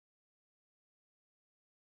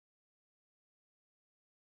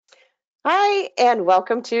Hi, and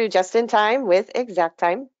welcome to Just in Time with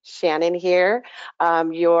Exaktime. Shannon here,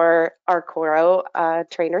 your Arcoro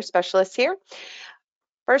trainer specialist here.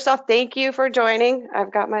 First off, thank you for joining.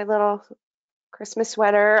 I've got my little Christmas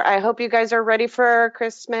sweater. I hope you guys are ready for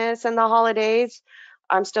Christmas and the holidays.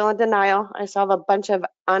 I'm still in denial. I still have a bunch of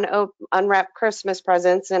unwrapped Christmas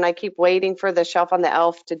presents, and I keep waiting for the shelf on the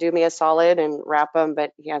elf to do me a solid and wrap them,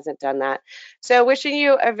 but he hasn't done that. So, wishing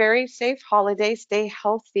you a very safe holiday. Stay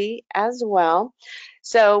healthy as well.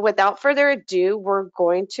 So, without further ado, we're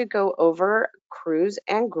going to go over crews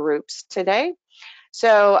and groups today.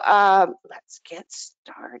 So, let's get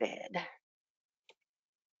started.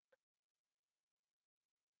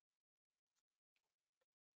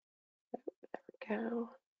 Go.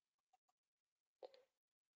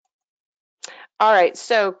 All right,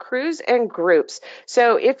 so crews and groups.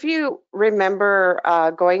 So if you remember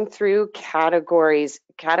going through categories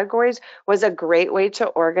was a great way to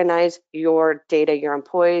organize your data, your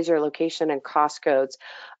employees, your location, and cost codes.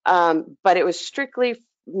 But it was strictly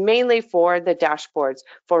mainly for the dashboards,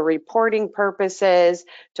 for reporting purposes,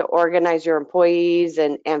 to organize your employees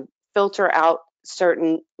and filter out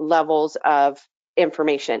certain levels of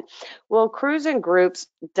information. Well, crews and groups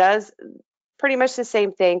does pretty much the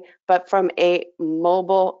same thing, but from a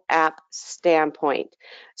mobile app standpoint.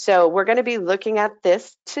 So we're going to be looking at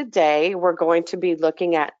this today. We're going to be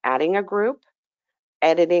looking at adding a group,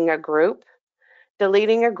 editing a group,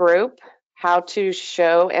 deleting a group, how to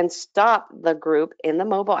show and stop the group in the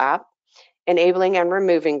mobile app, enabling and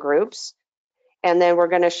removing groups, and then we're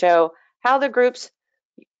going to show how the groups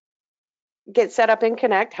get set up in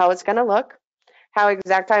Connect, how it's going to look, how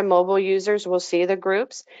Exaktime mobile users will see the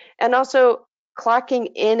groups, and also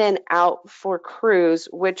clocking in and out for crews,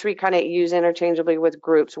 which we kind of use interchangeably with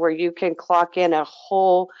groups, where you can clock in a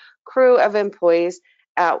whole crew of employees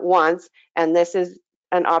at once. And this is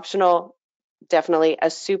an optional, definitely a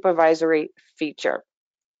supervisory feature.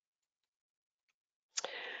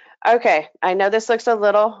 Okay, I know this looks a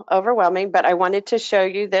little overwhelming, but I wanted to show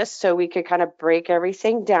you this so we could kind of break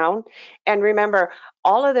everything down. And remember,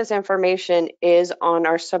 all of this information is on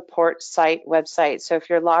our support site website. So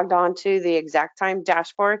if you're logged on to the Exaktime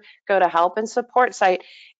dashboard, go to help and support site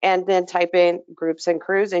and then type in groups and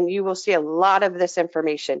crews, and you will see a lot of this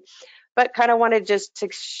information. But kind of wanted just to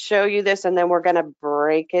show you this, and then we're going to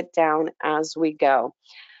break it down as we go.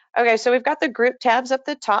 Okay, so we've got the group tabs up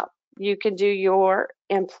the top. You can do your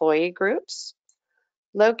employee groups,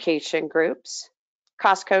 location groups,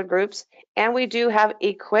 cost code groups, and we do have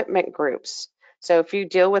equipment groups. So if you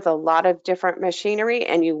deal with a lot of different machinery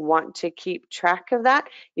and you want to keep track of that,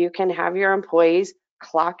 you can have your employees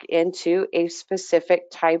clock into a specific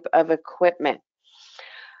type of equipment.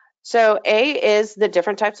 So A is the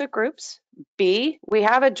different types of groups. B, we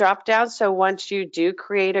have a drop down. So once you do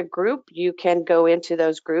create a group, you can go into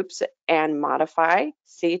those groups and modify.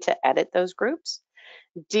 C, to edit those groups.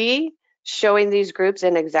 D, showing these groups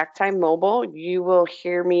in Exaktime Mobile. You will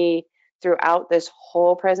hear me throughout this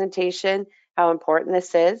whole presentation how important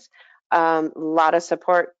this is. A lot of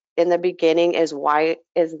support in the beginning is why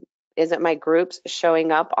isn't my groups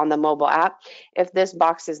showing up on the mobile app? If this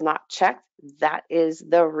box is not checked, that is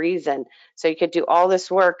the reason. So you could do all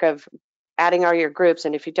this work of adding all your groups,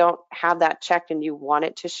 and if you don't have that checked and you want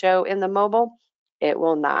it to show in the mobile, it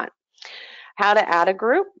will not. How to add a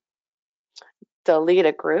group, delete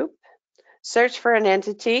a group, search for an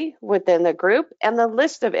entity within the group, and the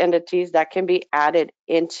list of entities that can be added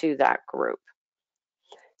into that group.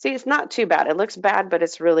 See, it's not too bad. It looks bad, but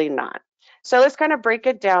it's really not. So let's kind of break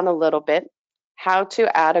it down a little bit, how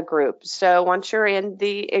to add a group. So once you're in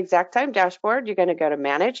the Exaktime dashboard, you're going to go to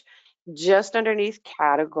Manage. Just underneath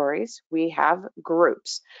Categories, we have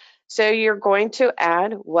Groups. So you're going to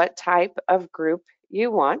add what type of group you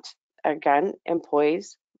want. Again,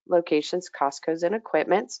 employees, locations, cost codes, and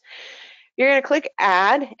equipments. You're going to click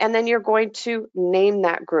Add, and then you're going to name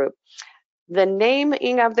that group. The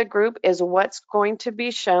naming of the group is what's going to be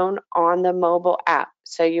shown on the mobile app.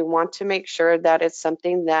 So you want to make sure that it's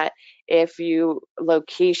something that if you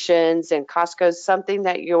locations and Costco, something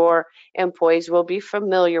that your employees will be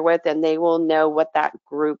familiar with and they will know what that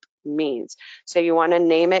group means. So you want to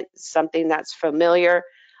name it something that's familiar,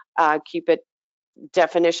 keep it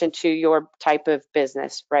definition to your type of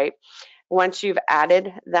business, right? Once you've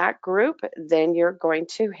added that group, then you're going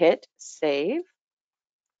to hit save.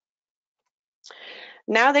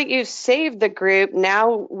 Now that you've saved the group,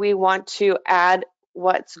 now we want to add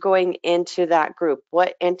what's going into that group,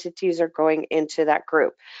 what entities are going into that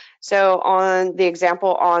group. So on the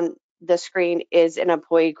example on the screen is an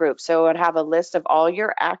employee group. So it would have a list of all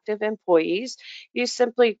your active employees. You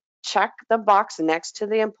simply check the box next to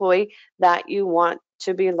the employee that you want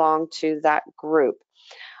to belong to that group.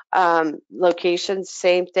 Locations,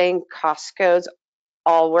 same thing, cost codes,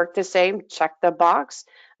 all work the same. Check the box,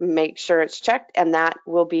 make sure it's checked, and that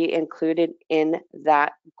will be included in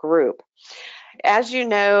that group. As you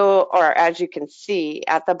know, or as you can see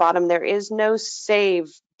at the bottom, there is no save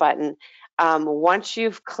button. Once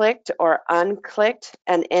you've clicked or unclicked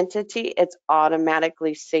an entity, it's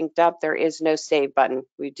automatically synced up. There is no save button.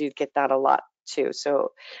 We do get that a lot too.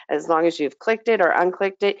 So as long as you've clicked it or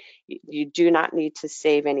unclicked it, you do not need to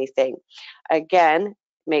save anything. Again,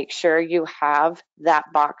 make sure you have that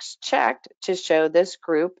box checked to show this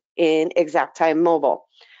group in Exaktime Mobile,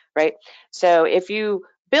 right? So if you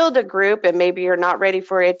build a group and maybe you're not ready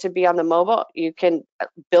for it to be on the mobile, you can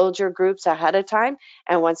build your groups ahead of time.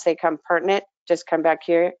 And once they come pertinent, just come back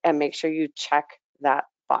here and make sure you check that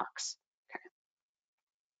box.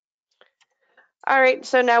 All right,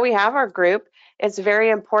 so now we have our group. It's very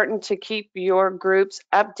important to keep your groups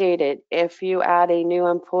updated. If you add a new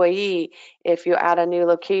employee, if you add a new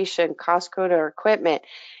location, cost code, or equipment,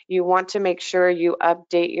 you want to make sure you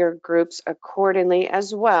update your groups accordingly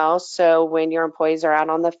as well. So when your employees are out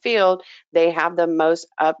on the field, they have the most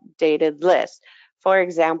updated list. For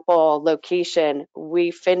example, location, we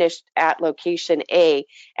finished at location A,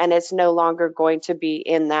 and it's no longer going to be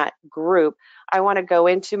in that group. I want to go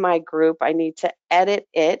into my group. I need to edit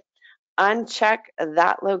it, uncheck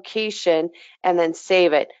that location, and then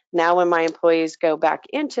save it. Now, when my employees go back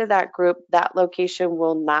into that group, that location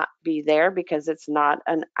will not be there because it's not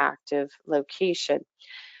an active location.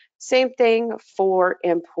 Same thing for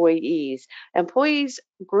employees. Employees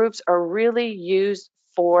groups are really used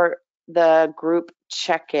for the group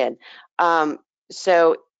check-in.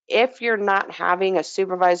 So if you're not having a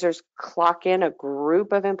supervisor's clock in a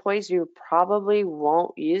group of employees, you probably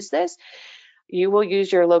won't use this. You will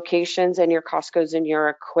use your locations and your cost codes and your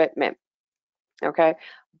equipment. Okay.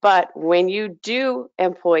 But when you do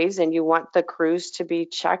employees and you want the crews to be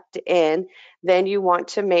checked in, then you want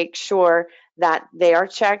to make sure that they are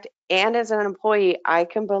checked. And as an employee, I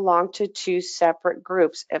can belong to two separate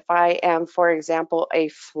groups. If I am, for example, a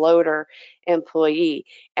floater employee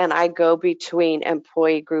and I go between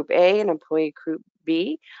employee group A and employee group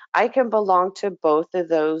B, I can belong to both of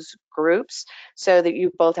those groups so that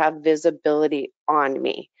you both have visibility on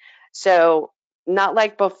me. So not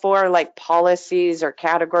like before, like policies or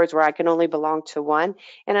categories where I can only belong to one.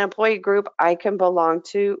 In an employee group, I can belong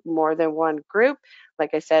to more than one group.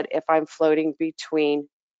 Like I said, if I'm floating between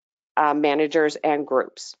managers and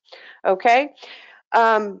groups. Okay.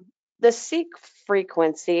 The seek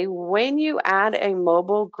frequency, when you add a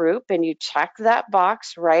mobile group and you check that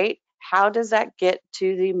box, right? How does that get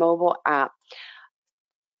to the mobile app?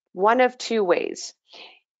 One of two ways.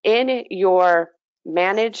 In your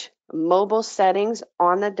manage mobile settings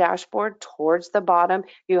on the dashboard towards the bottom,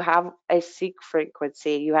 you have a seek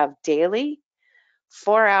frequency. You have daily,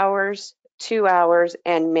 4 hours, 2 hours,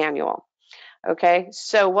 and manual. Okay,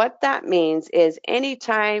 so what that means is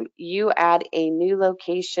anytime you add a new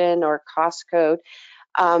location or cost code,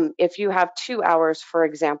 if you have 2 hours, for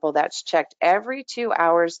example, that's checked every 2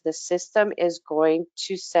 hours, the system is going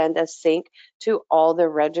to send a sync to all the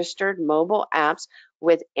registered mobile apps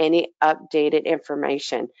with any updated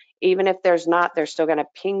information. Even if there's not, they're still going to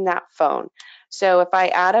ping that phone. So if I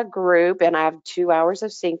add a group and I have 2 hours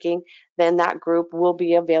of syncing, then that group will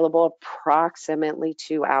be available approximately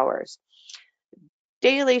 2 hours.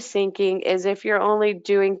 Daily syncing is if you're only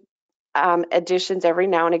doing additions every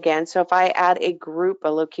now and again. So if I add a group,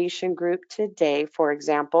 a location group today, for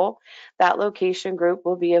example, that location group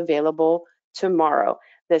will be available tomorrow.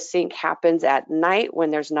 The sync happens at night when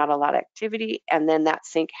there's not a lot of activity, and then that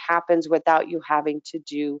sync happens without you having to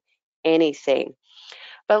do anything.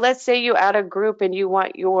 But let's say you add a group and you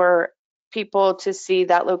want your people to see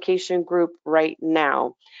that location group right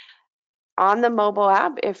now. On the mobile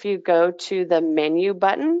app, if you go to the menu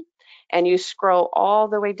button and you scroll all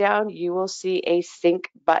the way down, you will see a sync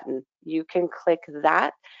button. You can click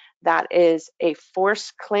that. That is a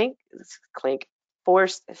forced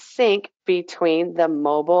sync between the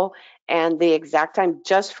mobile and the Exaktime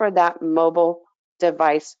just for that mobile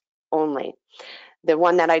device only. The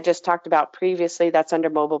one that I just talked about previously that's under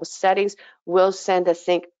mobile settings will send a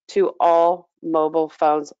sync to all mobile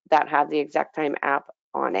phones that have the Exaktime app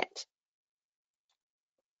on it.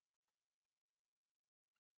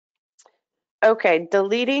 Okay,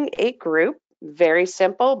 deleting a group, very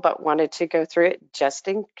simple, but wanted to go through it just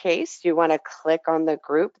in case. You want to click on the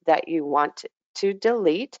group that you want to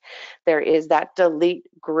delete. There is that delete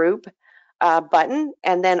group button,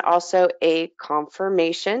 and then also a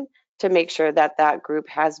confirmation to make sure that that group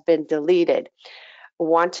has been deleted.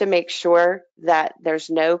 Want to make sure that there's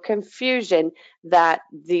no confusion that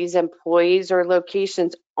these employees or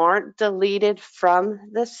locations aren't deleted from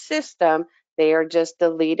the system. They are just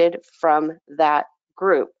deleted from that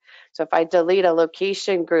group. So if I delete a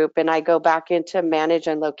location group and I go back into manage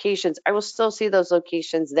and locations, I will still see those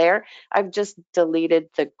locations there. I've just deleted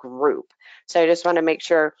the group. So I just want to make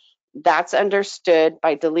sure that's understood.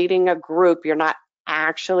 By deleting a group, you're not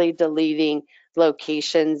actually deleting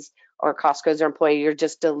locations or cost codes or employee, you're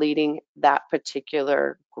just deleting that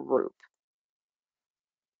particular group.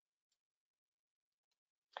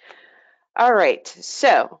 All right,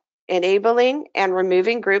 so enabling and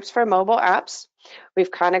removing groups for mobile apps. We've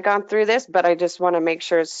kind of gone through this, but I just want to make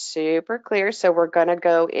sure it's super clear. So we're going to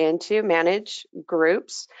go into manage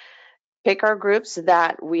groups, pick our groups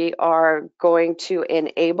that we are going to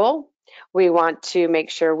enable. We want to make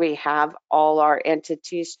sure we have all our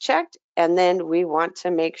entities checked, and then we want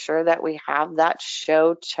to make sure that we have that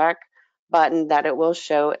show check button that it will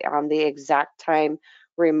show on the Exaktime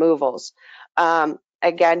removals.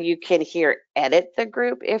 Again, you can here edit the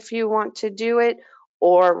group if you want to do it,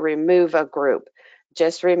 or remove a group.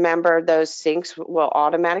 Just remember those syncs will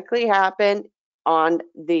automatically happen on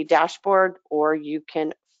the dashboard, or you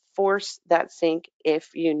can force that sync if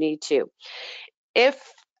you need to.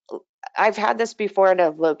 If I've had this before in a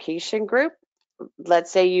location group,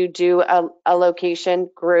 let's say you do a location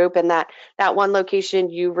group and that one location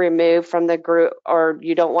you remove from the group, or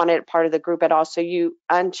you don't want it part of the group at all, so you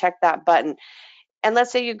uncheck that button. And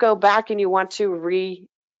let's say you go back and you want to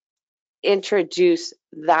reintroduce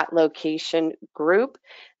that location group,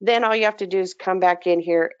 then all you have to do is come back in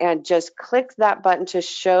here and just click that button to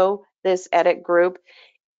show this edit group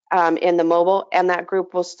in the mobile, and that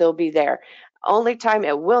group will still be there. Only time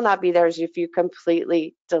it will not be there is if you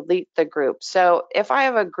completely delete the group. So if I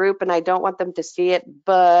have a group and I don't want them to see it,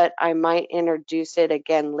 but I might introduce it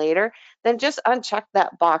again later, then just uncheck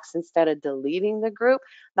that box instead of deleting the group.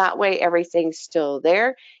 That way everything's still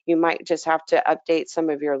there. You might just have to update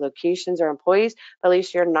some of your locations or employees, but at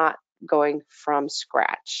least you're not going from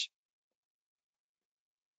scratch.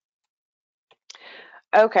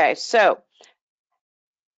 Okay, so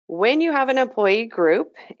when you have an employee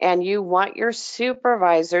group and you want your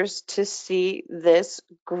supervisors to see this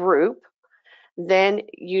group, then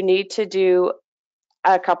you need to do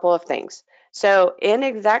a couple of things. So in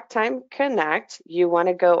Exaktime Connect, you want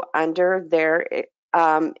to go under their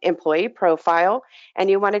employee profile, and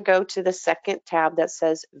you want to go to the second tab that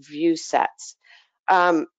says View Sets.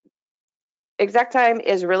 Exaktime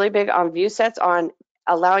is really big on view sets, on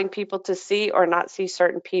allowing people to see or not see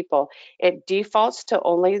certain people. It defaults to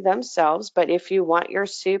only themselves, but if you want your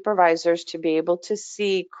supervisors to be able to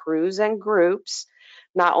see crews and groups,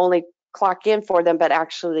 not only clock in for them, but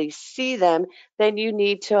actually see them, then you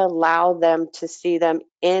need to allow them to see them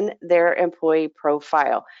in their employee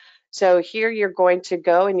profile. So here you're going to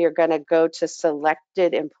go and you're going to go to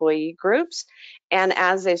selected employee groups. And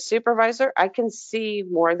as a supervisor, I can see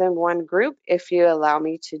more than one group if you allow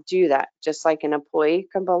me to do that. Just like an employee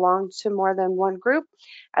can belong to more than one group,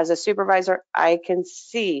 as a supervisor, I can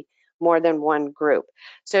see more than one group.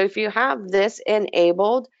 So if you have this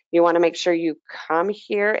enabled, you want to make sure you come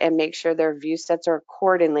here and make sure their view sets are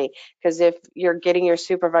accordingly. Because if you're getting your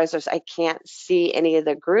supervisors, I can't see any of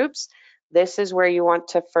the groups, this is where you want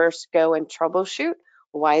to first go and troubleshoot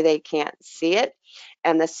why they can't see it.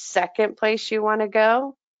 And the second place you want to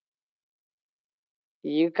go,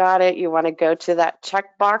 you got it. You want to go to that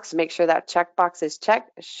checkbox, make sure that checkbox is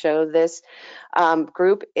checked, show this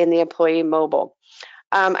group in the employee mobile.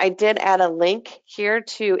 I did add a link here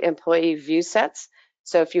to employee view sets.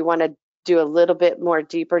 So if you want to do a little bit more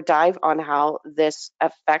deeper dive on how this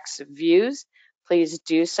affects views, please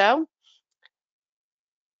do so.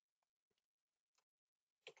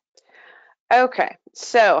 Okay,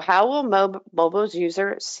 so how will mobile's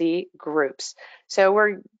user see groups? So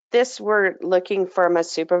we're looking from a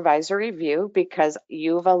supervisory view because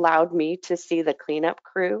you've allowed me to see the cleanup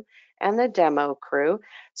crew and the demo crew.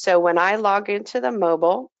 So when I log into the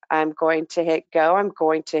mobile, I'm going to hit go. I'm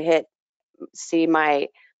going to hit see my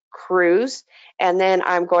crews, and then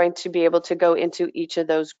I'm going to be able to go into each of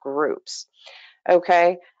those groups.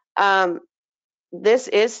 Okay. This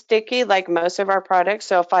is sticky like most of our products.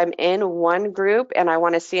 So if I'm in one group and I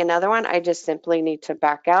want to see another one, I just simply need to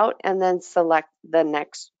back out and then select the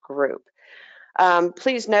next group.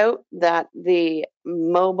 Please note that the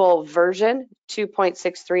mobile version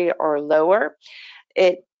 2.63 or lower,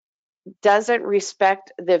 it doesn't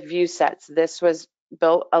respect the view sets. This was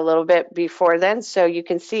built a little bit before then, so you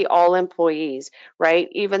can see all employees, right?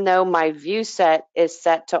 Even though my view set is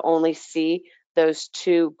set to only see those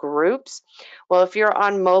two groups. Well, if you're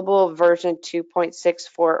on mobile version 2.64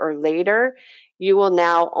 or later, you will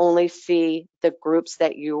now only see the groups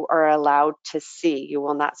that you are allowed to see. You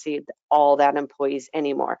will not see all that employees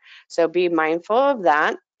anymore. So be mindful of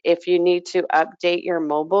that. If you need to update your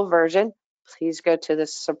mobile version, please go to the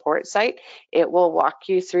support site. It will walk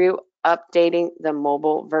you through updating the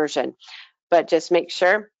mobile version. But just make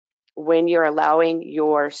sure when you're allowing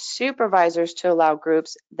your supervisors to allow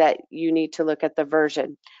groups that you need to look at the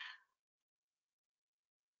version.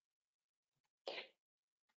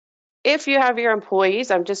 If you have your employees,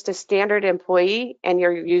 I'm just a standard employee, and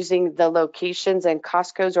you're using the locations and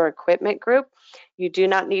cost codes or equipment group, you do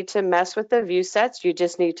not need to mess with the view sets. You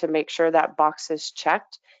just need to make sure that box is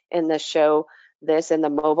checked in the show this in the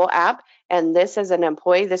mobile app. And this as an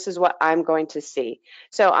employee, this is what I'm going to see.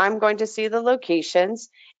 So I'm going to see the locations,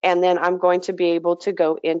 and then I'm going to be able to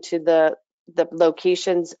go into the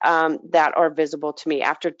locations that are visible to me.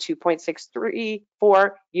 After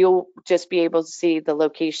 2.634, you'll just be able to see the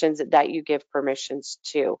locations that you give permissions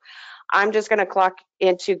to. I'm just going to clock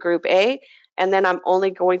into group A, and then I'm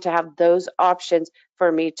only going to have those options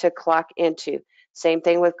for me to clock into. Same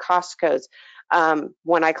thing with cost codes.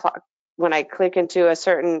 When I click into a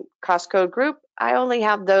certain cost code group, I only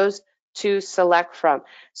have those to select from.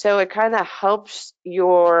 So it kind of helps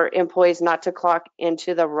your employees not to clock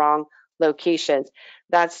into the wrong locations.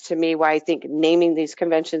 That's to me why I think naming these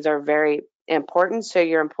conventions are very important, so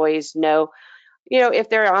your employees know, if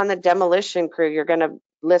they're on the demolition crew, you're going to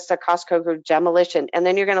list a Costco group demolition, and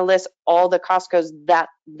then you're going to list all the Costcos that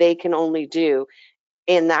they can only do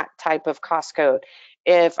in that type of cost code.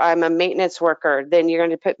 If I'm a maintenance worker, then you're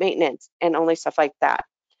going to put maintenance and only stuff like that.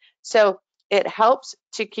 So it helps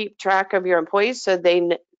to keep track of your employees so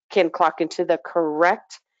they can clock into the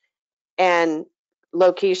correct and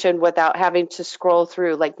location without having to scroll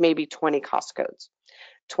through like maybe 20 cost codes,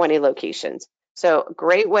 20 locations. So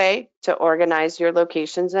great way to organize your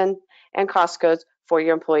locations and cost codes for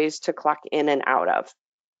your employees to clock in and out of.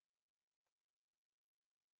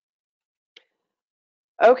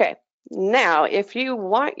 Okay, now if you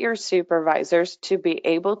want your supervisors to be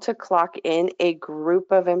able to clock in a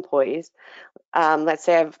group of employees, let's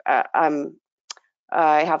say I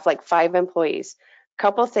have like 5 employees.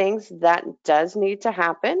 Couple things that does need to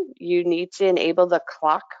happen. You need to enable the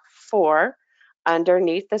clock for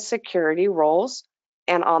underneath the security roles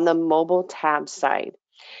and on the mobile tab side.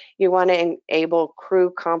 You want to enable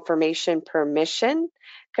crew confirmation permission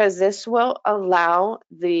because this will allow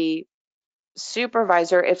the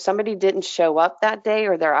supervisor, if somebody didn't show up that day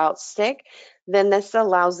or they're out sick, then this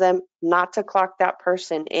allows them not to clock that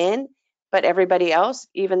person in, but everybody else,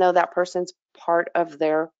 even though that person's part of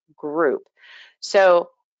their group. So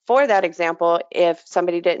for that example, if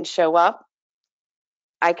somebody didn't show up,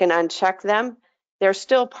 I can uncheck them. They're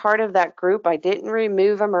still part of that group. I didn't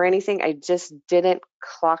remove them or anything. I just didn't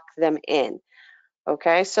clock them in.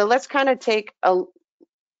 Okay, so let's kind of take a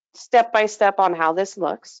step by step on how this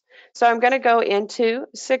looks. So I'm going to go into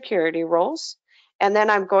security roles, and then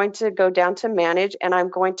I'm going to go down to manage, and I'm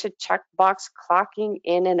going to check box clocking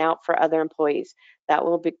in and out for other employees. That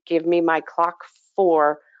will give me my clock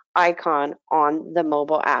 4 icon on the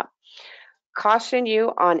mobile app. Caution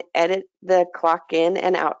you on edit the clock in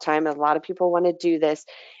and out time. A lot of people want to do this.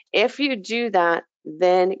 If you do that,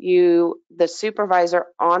 then the supervisor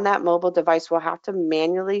on that mobile device will have to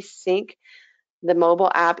manually sync the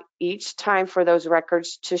mobile app each time for those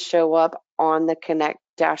records to show up on the Connect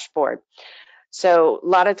dashboard. So a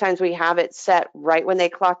lot of times we have it set right when they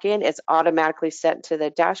clock in, it's automatically set to the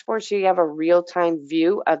dashboard. So you have a real-time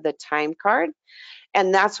view of the time card.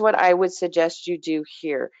 And that's what I would suggest you do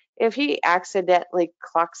here. If he accidentally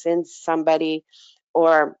clocks in somebody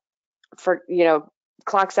or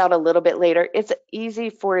clocks out a little bit later, it's easy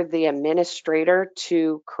for the administrator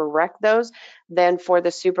to correct those than for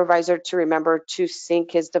the supervisor to remember to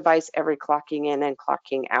sync his device every clocking in and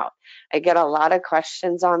clocking out. I get a lot of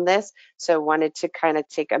questions on this, so wanted to kind of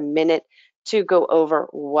take a minute to go over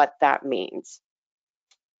what that means.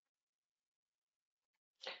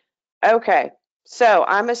 Okay, so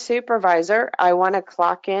I'm a supervisor. I want to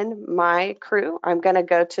clock in my crew. I'm going to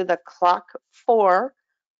go to the clock 4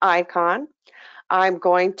 icon. I'm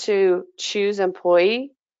going to choose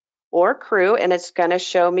employee or crew, and it's going to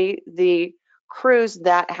show me the crews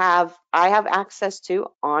that I have access to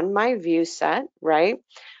on my view set, right?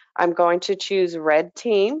 I'm going to choose red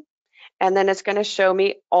team, and then it's going to show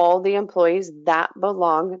me all the employees that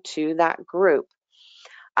belong to that group.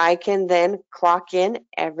 I can then clock in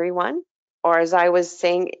everyone, or as I was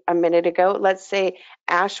saying a minute ago, let's say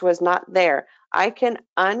Ash was not there. I can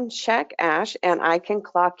uncheck Ash and I can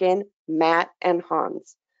clock in Matt and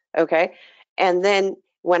Hans, okay? And then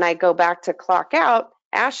when I go back to clock out,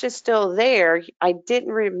 Ash is still there. I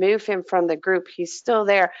didn't remove him from the group. He's still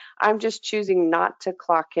there. I'm just choosing not to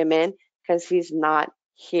clock him in because he's not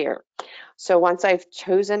here. So once I've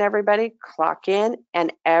chosen everybody, clock in,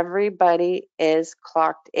 and everybody is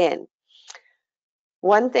clocked in.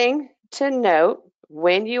 One thing to note,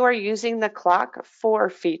 when you are using the clock for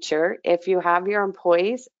feature, if you have your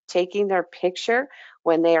employees taking their picture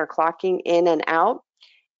when they are clocking in and out,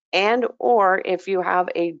 and or if you have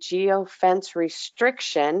a geofence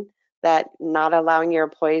restriction that not allowing your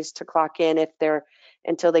employees to clock in if they're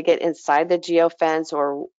until they get inside the geofence,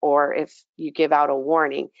 or if you give out a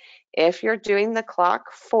warning. If you're doing the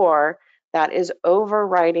clock for, that is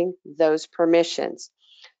overriding those permissions.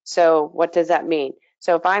 So what does that mean?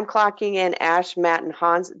 So if I'm clocking in Ash, Matt, and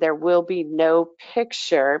Hans, there will be no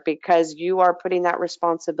picture because you are putting that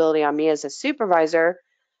responsibility on me as a supervisor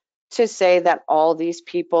to say that all these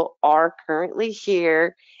people are currently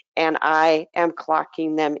here and I am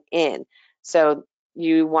clocking them in. So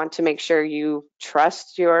you want to make sure you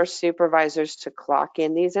trust your supervisors to clock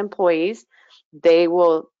in these employees.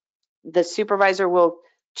 The supervisor will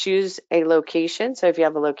choose a location. So if you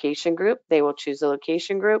have a location group, they will choose a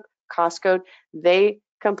location group, cost code. They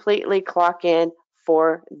completely clock in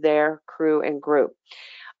for their crew and group.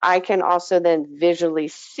 I can also then visually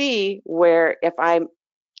see where if I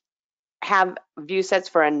have view sets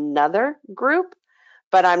for another group,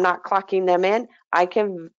 but I'm not clocking them in, I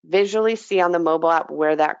can visually see on the mobile app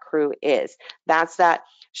where that crew is. That's that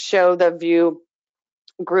show the view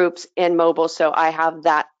groups in mobile. So I have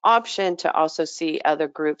that option to also see other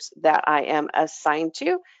groups that I am assigned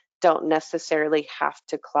to. Don't necessarily have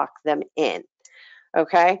to clock them in.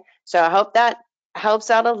 Okay, so I hope that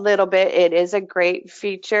helps out a little bit. It is a great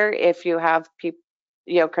feature if you have people,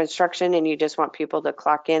 construction and you just want people to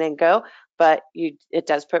clock in and go, but it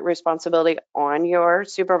does put responsibility on your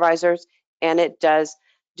supervisors, and it does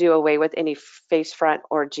do away with any face front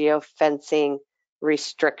or geofencing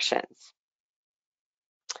restrictions.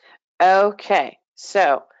 Okay,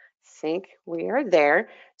 so I think we are there.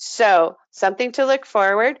 So something to look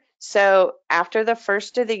forward. So after the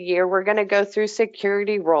first of the year, we're going to go through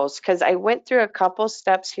security roles because I went through a couple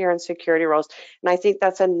steps here in security roles. And I think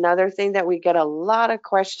that's another thing that we get a lot of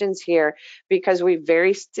questions here because we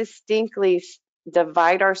very distinctly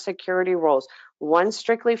divide our security roles. One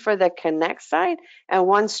strictly for the Connect side and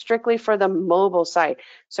one strictly for the mobile side.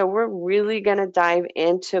 So we're really going to dive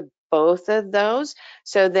into both of those.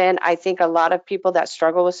 So then I think a lot of people that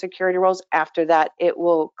struggle with security roles, after that, it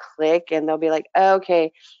will click and they'll be like,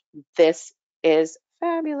 okay, this is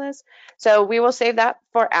fabulous. So we will save that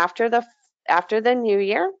for after the new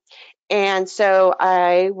year. And so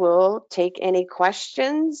I will take any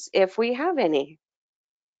questions if we have any.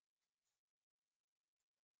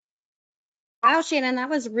 Wow, Shannon, that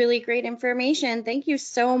was really great information. Thank you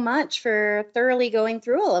so much for thoroughly going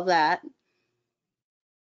through all of that.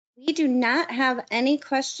 We do not have any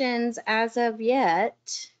questions as of yet.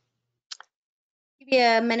 Give you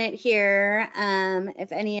a minute here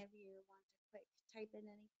if any of you want to type in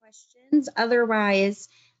any questions. Otherwise,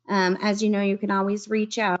 as you know, you can always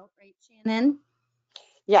reach out, right, Shannon?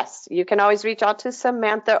 Yes, you can always reach out to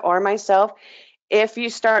Samantha or myself. If you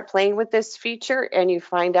start playing with this feature and you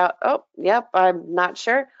find out, oh, yep, I'm not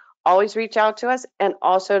sure, always reach out to us. And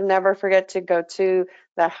also never forget to go to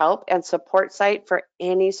the help and support site for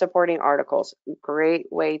any supporting articles.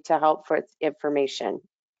 Great way to help for information.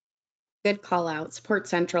 Good call out. Support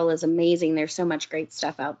Central is amazing. There's so much great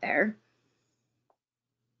stuff out there.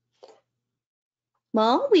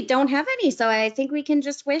 Well, we don't have any, so I think we can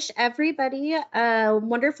just wish everybody a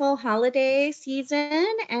wonderful holiday season,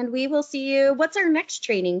 and we will see you. What's our next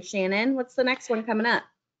training, Shannon? What's the next one coming up?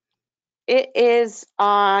 It is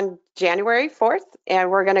on January 4th, and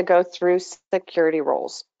we're going to go through security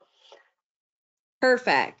roles.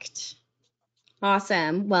 Perfect.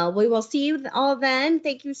 Awesome. Well, we will see you all then.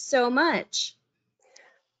 Thank you so much.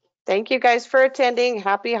 Thank you guys for attending.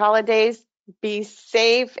 Happy holidays. Be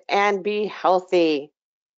safe and be healthy.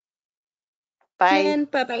 Bye.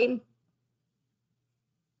 Bye-bye.